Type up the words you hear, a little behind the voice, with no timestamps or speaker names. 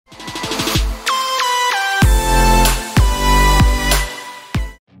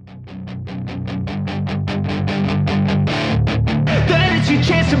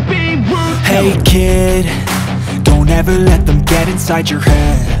Hey kid, don't ever let them get inside your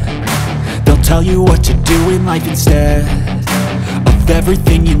head. They'll tell you what to do in life instead of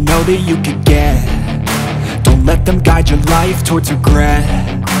everything you know that you could get. Don't let them guide your life towards regret.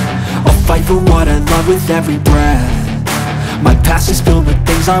 I'll fight for what I love with every breath. My past is filled with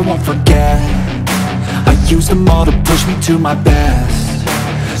things I won't forget. I use them all to push me to my best.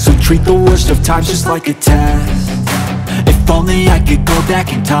 So treat the worst of times just like a test. If only I could go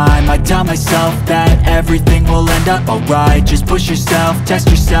back in time, I'd tell myself that everything will end up alright. Just push yourself, test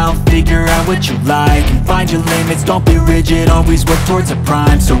yourself, figure out what you like, and find your limits, don't be rigid, always work towards a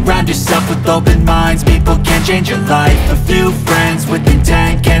prime. Surround yourself with open minds, people can change your life. A few friends with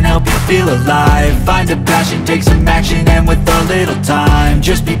intent can help you feel alive. Find a passion, take some action, and with a little time,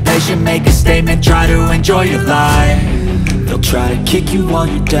 just be patient, make a statement, try to enjoy your life. They'll try to kick you while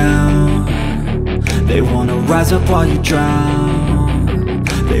you're down. They wanna rise up while you drown.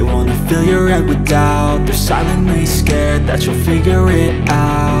 They wanna fill your head with doubt. They're silently scared that you'll figure it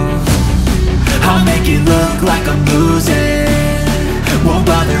out. I'll make it look like I'm losing, won't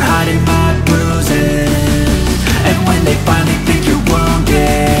bother hiding my bruises. And when they finally think you're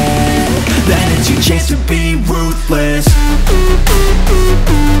wounded, then it's your chance to be ruthless.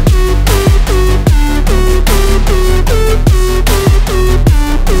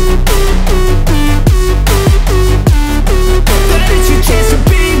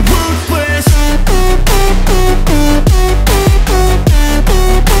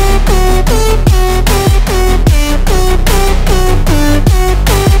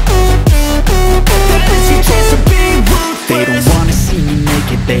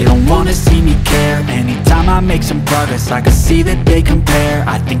 Make some progress, I can see that they compare.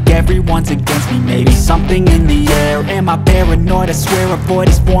 I think everyone's against me, maybe something in the air. Am I paranoid? I swear a void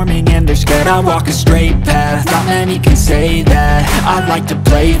is forming and they're scared. I walk a straight path, not many can say that. I like to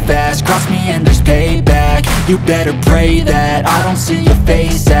play fast, cross me and there's payback. You better pray that I don't see your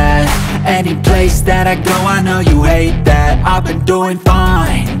face at any place that I go. I know you hate that. I've been doing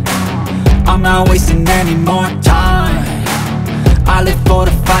fine, I'm not wasting any more time. I live for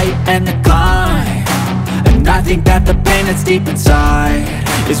the fight and the climb. And I think that the pain that's deep inside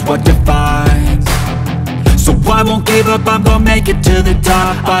is what defines. So I won't give up, I'm gonna make it to the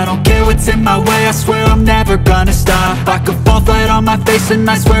top. I don't care what's in my way, I swear I'm never gonna stop. I could fall flat on my face and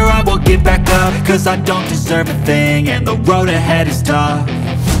I swear I will get back up. Cause I don't deserve a thing and the road ahead is tough.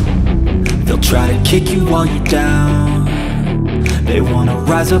 They'll try to kick you while you're down. They wanna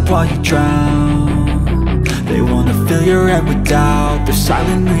rise up while you drown. They wanna fill your head with doubt. They're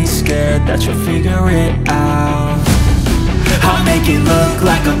silently scared that you'll figure it out. I'll make it look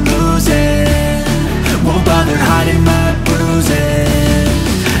like I'm losing, won't bother hiding my bruises.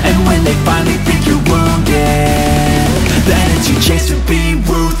 And when they finally think you're wounded, then it's your chance to be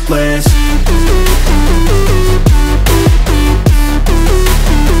ruthless.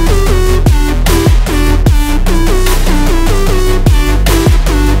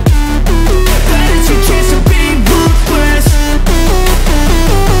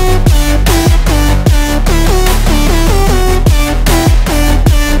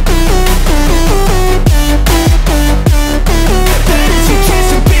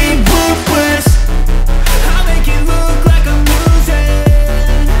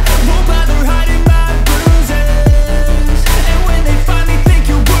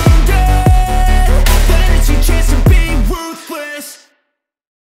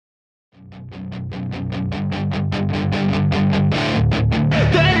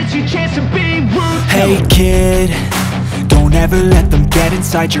 Hey kid, don't ever let them get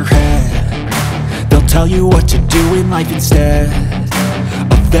inside your head. They'll tell you what to do in life instead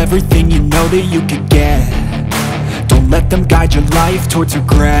of everything you know that you could get. Don't let them guide your life towards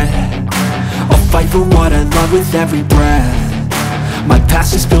regret. I'll fight for what I love with every breath. My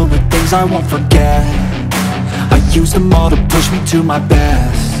past is filled with things I won't forget. I use them all to push me to my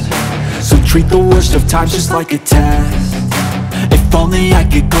best. So treat the worst of times just like a test. If only I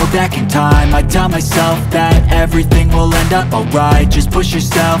could go back in time, I'd tell myself that everything will end up alright. Just push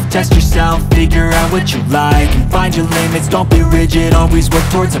yourself, test yourself, figure out what you like, and find your limits, don't be rigid, always work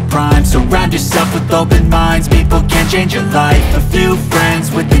towards a prime. Surround yourself with open minds, people can change your life. A few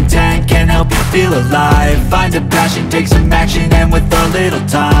friends with intent can help you feel alive. Find a passion, take some action, and with a little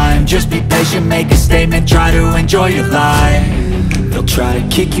time, just be patient, make a statement, try to enjoy your life. They'll try to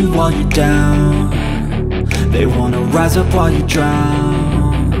kick you while you're down. They wanna rise up while you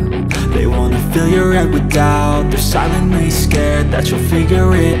drown. They wanna fill your head with doubt. They're silently scared that you'll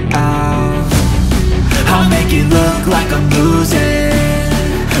figure it out. I'll make it look like I'm losing,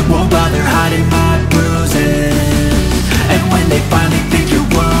 won't bother hiding my bruises. And when they finally think you're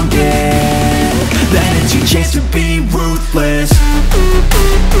wounded, then it's your chance to be ruthless.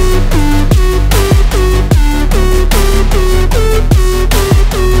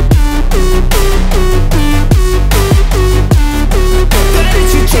 Then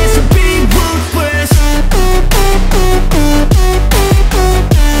it's your chance to be ruthless.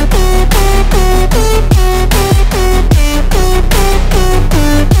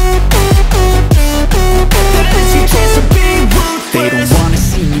 They don't wanna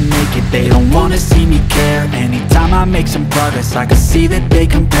see me make it, they don't wanna see me care. Anytime I make some progress, I can see that they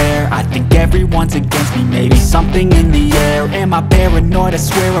compare. I think everyone's against me, maybe something in the air. Am I paranoid? I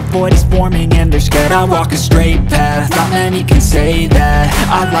swear a void is forming and they're scared. I walk a straight path, not many can say that.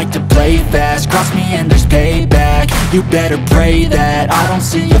 I like to play fast, cross me and there's payback. You better pray that I don't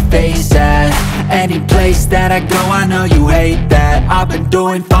see your face at any place that I go. I know you hate that. I've been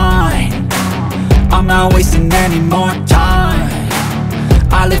doing fine, I'm not wasting any more time.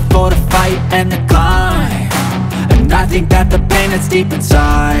 I live for the fight and the climb, and I think that the pain that's deep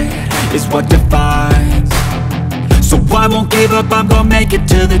inside is what defines. So I won't give up, I'm gonna make it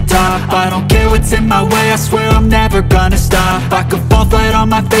to the top. I don't care what's in my way, I swear I'm never gonna stop. I could fall flat on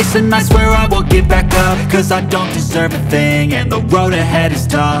my face and I swear I will get back up, cause I don't deserve a thing and the road ahead is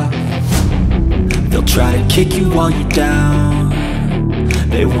tough. They'll try to kick you while you're down,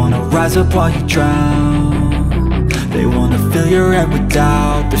 they wanna rise up while you drown. They wanna fill your head with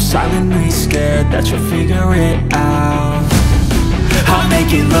doubt, they're silently scared that you'll figure it out. I'll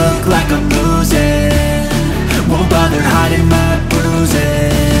make it look like I'm losing, won't bother hiding my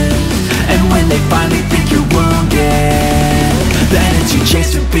bruises. And when they finally think you're wounded, then it's your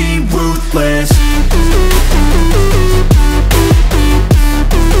chance to be ruthless.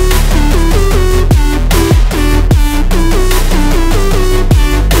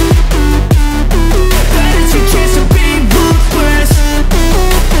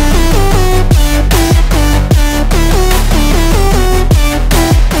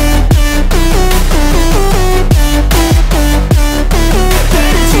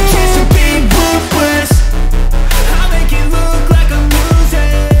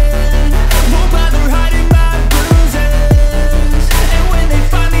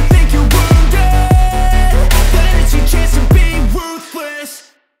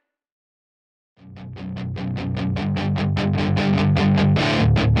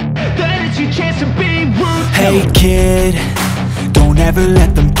 Hey kid, don't ever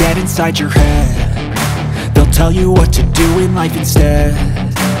let them get inside your head. They'll tell you what to do in life instead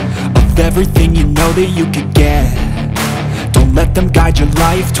of everything you know that you could get. Don't let them guide your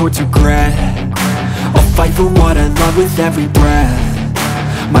life towards regret. I'll fight for what I love with every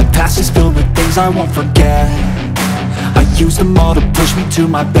breath. My past is filled with things I won't forget. I use them all to push me to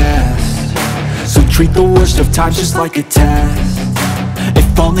my best. So treat the worst of times just like a test.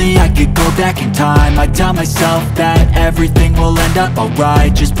 If only I could go back in time, I'd tell myself that everything will end up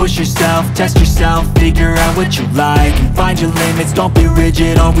alright. Just push yourself, test yourself, figure out what you like, and find your limits, don't be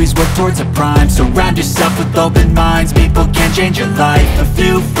rigid, always work towards a prime. Surround yourself with open minds, people can change your life. A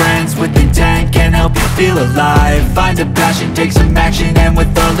few friends with intent can help you feel alive. Find a passion, take some action, and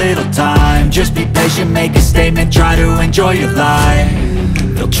with a little time, just be patient, make a statement, try to enjoy your life.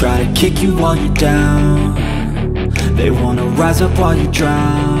 They'll try to kick you while you're down, they wanna rise up while you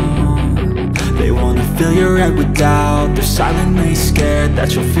drown. They wanna fill your head with doubt, they're silently scared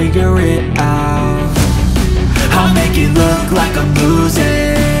that you'll figure it out. I'll make it look like I'm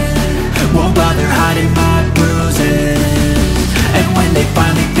losing, won't bother hiding my bruises. And when they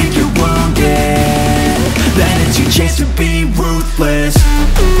finally think you're wounded, then it's your chance to be ruthless.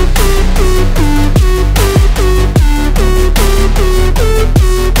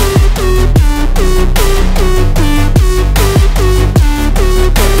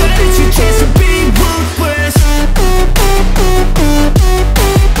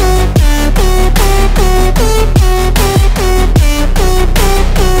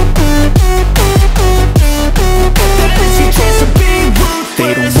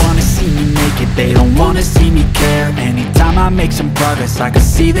 They don't wanna see me care. Anytime I make some progress, I can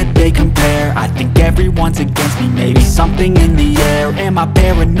see that they compare. I think everyone's against me, maybe something in the air. Am I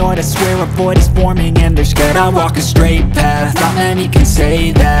paranoid? I swear a void is forming and they're scared. I walk a straight path, not many can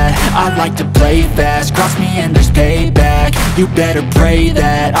say that. I like to play fast, cross me and there's payback. You better pray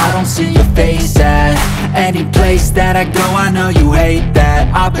that I don't see your face at any place that I go. I know you hate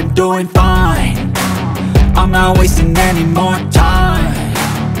that. I've been doing fine, I'm not wasting any more time.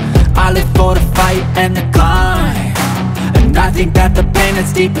 I live for the fight and the climb, and I think that the pain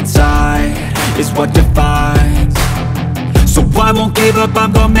that's deep inside is what defines. So I won't give up,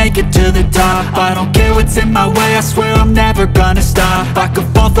 I'm gonna make it to the top. I don't care what's in my way, I swear I'm never gonna stop. I could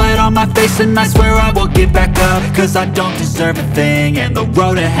fall flat on my face and I swear I won't get back up, cause I don't deserve a thing and the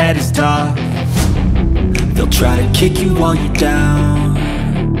road ahead is tough. They'll try to kick you while you're down.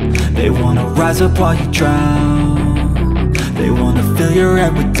 They wanna rise up while you drown. They wanna fill your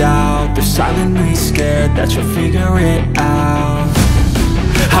head with doubt. They're silently scared that you'll figure it out.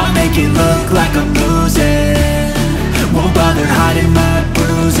 I'll make it look like I'm losing, won't bother hiding my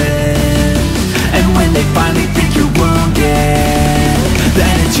bruises. And when they finally think you're wounded,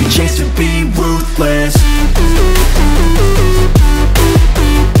 then it's your chance to be ruthless.